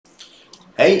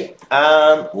Hey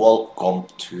and welcome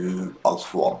to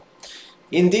Alpha 1.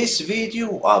 In this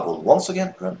video I will once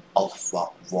again run Alpha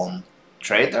 1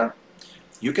 Trader.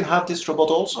 You can have this robot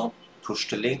also. Push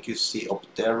the link you see up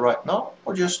there right now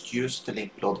or just use the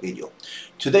link below the video.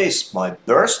 Today is my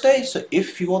birthday, so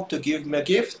if you want to give me a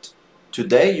gift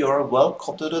today, you're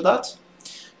welcome to do that.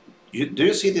 Do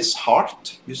you see this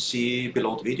heart you see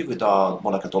below the video with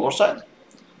more like a dollar sign?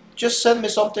 Just send me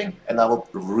something and I will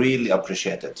really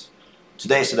appreciate it.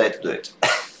 Today is the day to do it.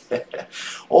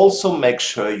 Also make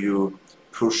sure you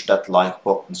push that like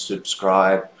button,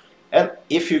 subscribe, and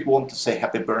if you want to say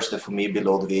happy birthday for me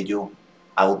below the video,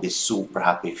 I will be super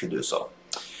happy if you do so.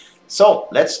 So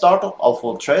let's start up Alpha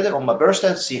 1 Trader on my birthday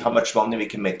and see how much money we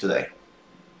can make today.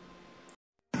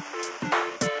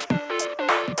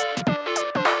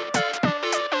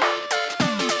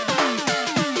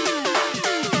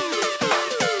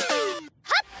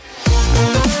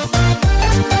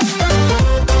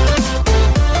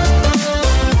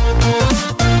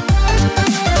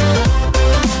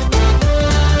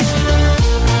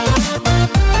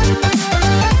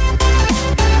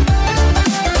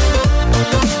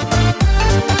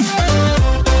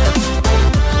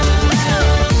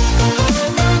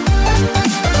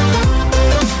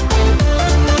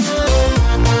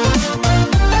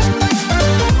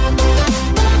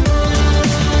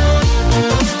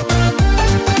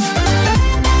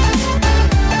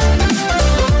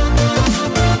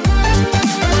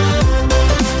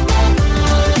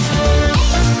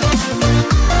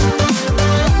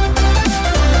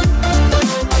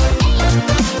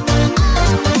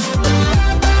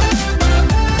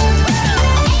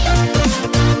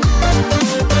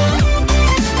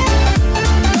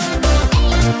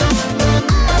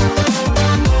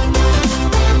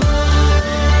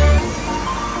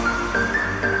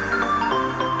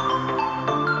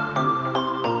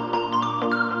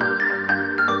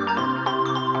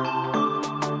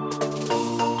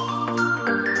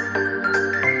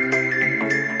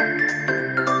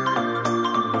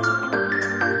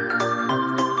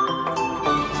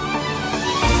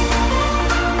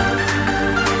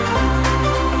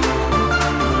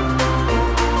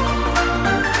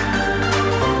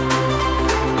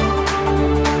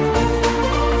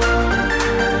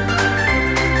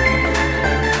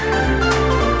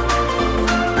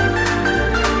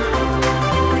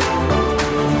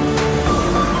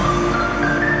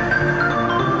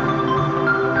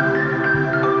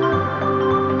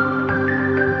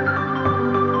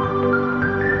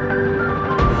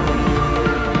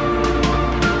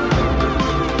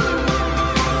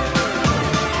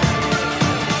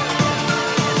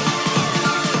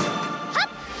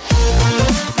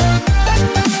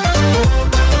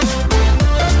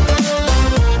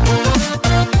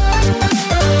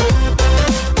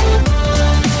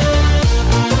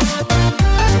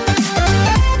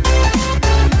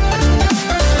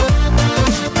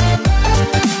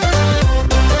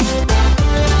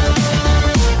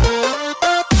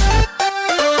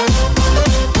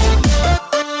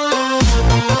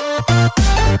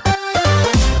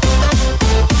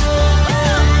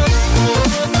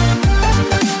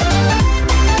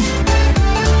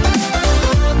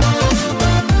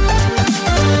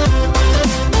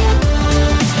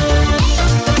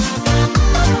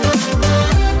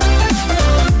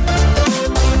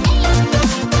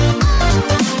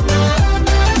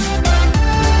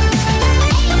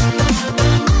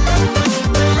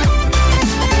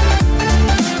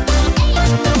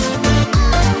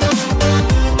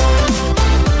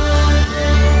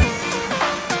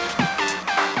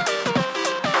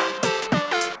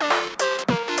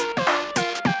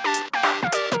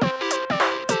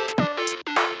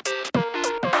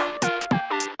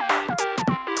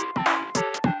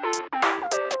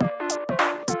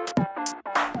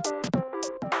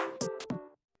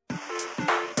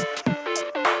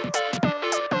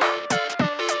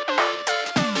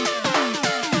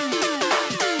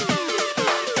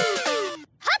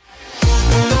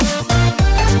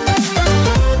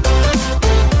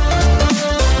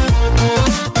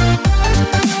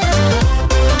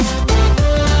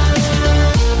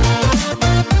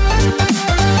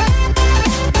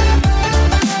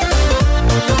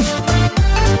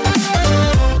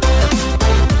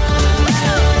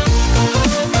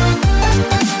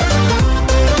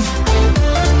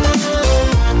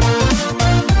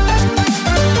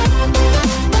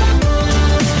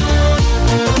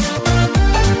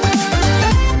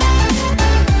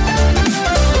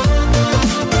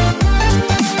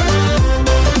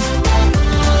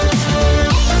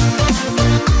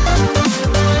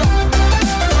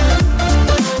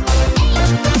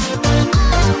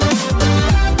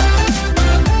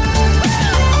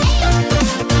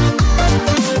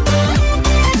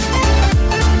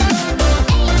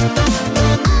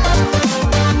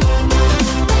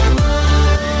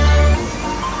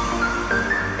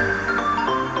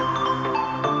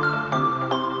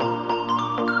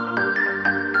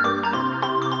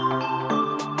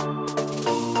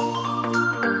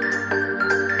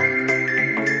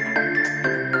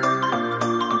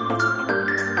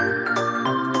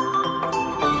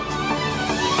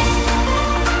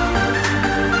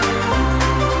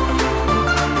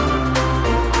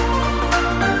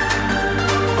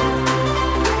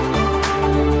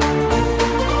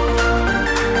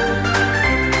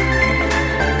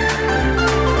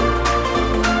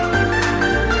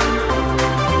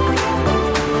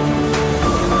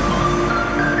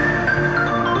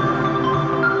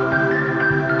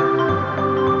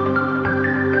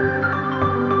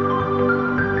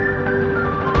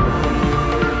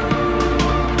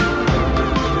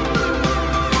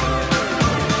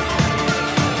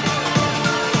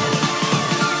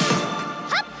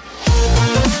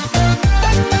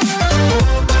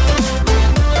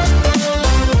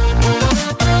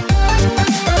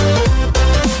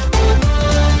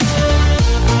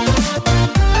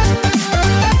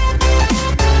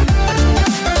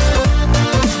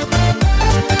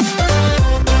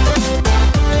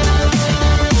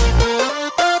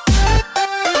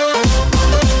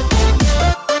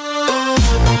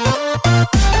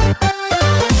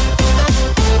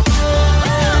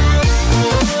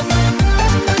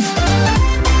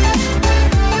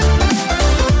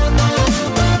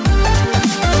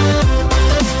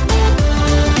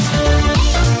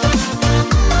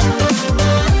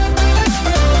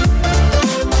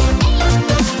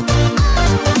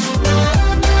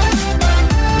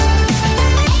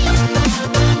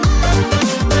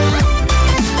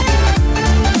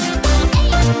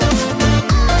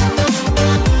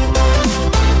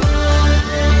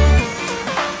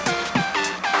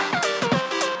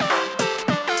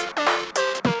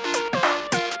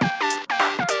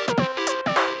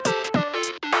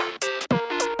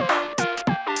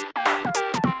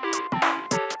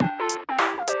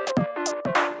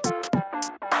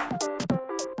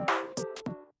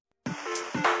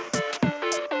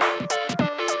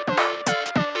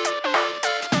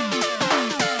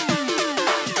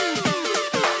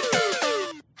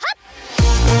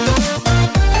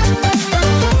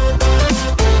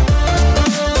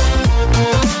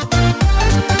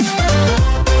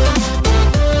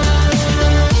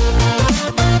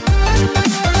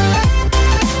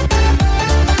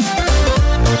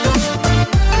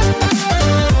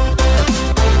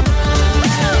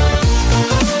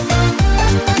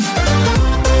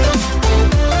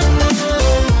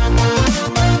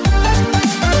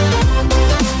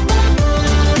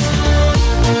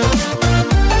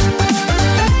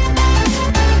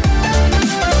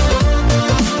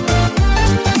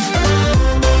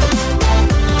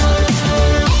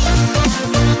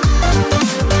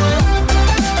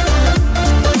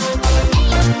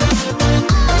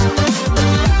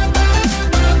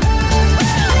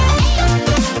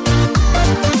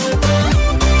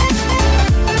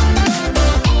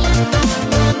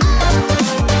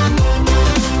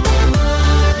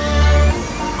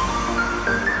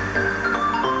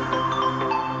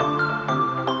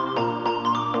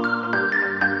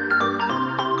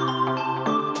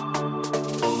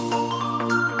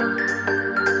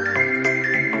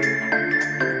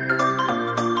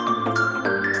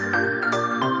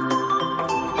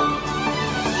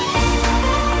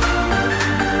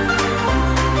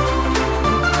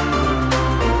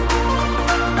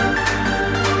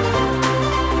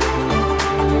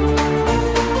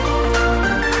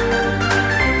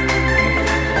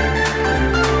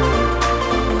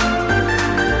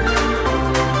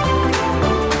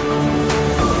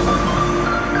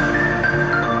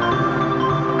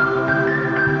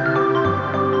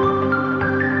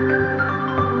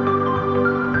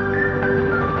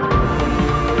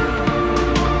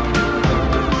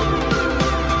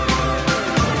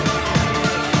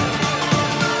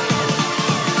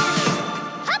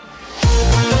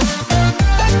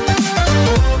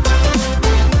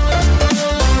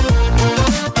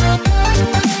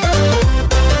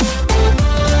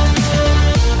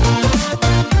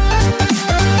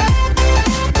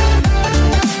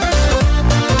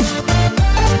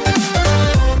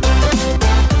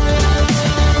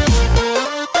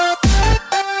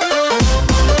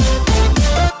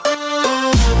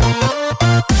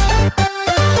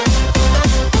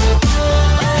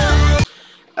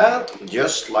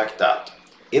 just like that.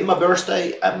 In my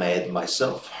birthday, I made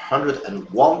myself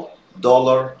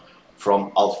 $101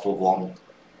 from Alpha One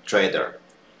Trader.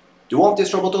 Do you want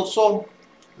this robot also?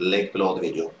 Link below the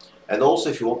video. And also,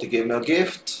 if you want to give me a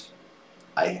gift,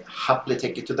 I happily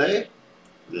take it today.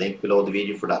 Link below the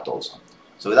video for that also.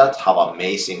 So with that, have an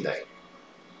amazing day.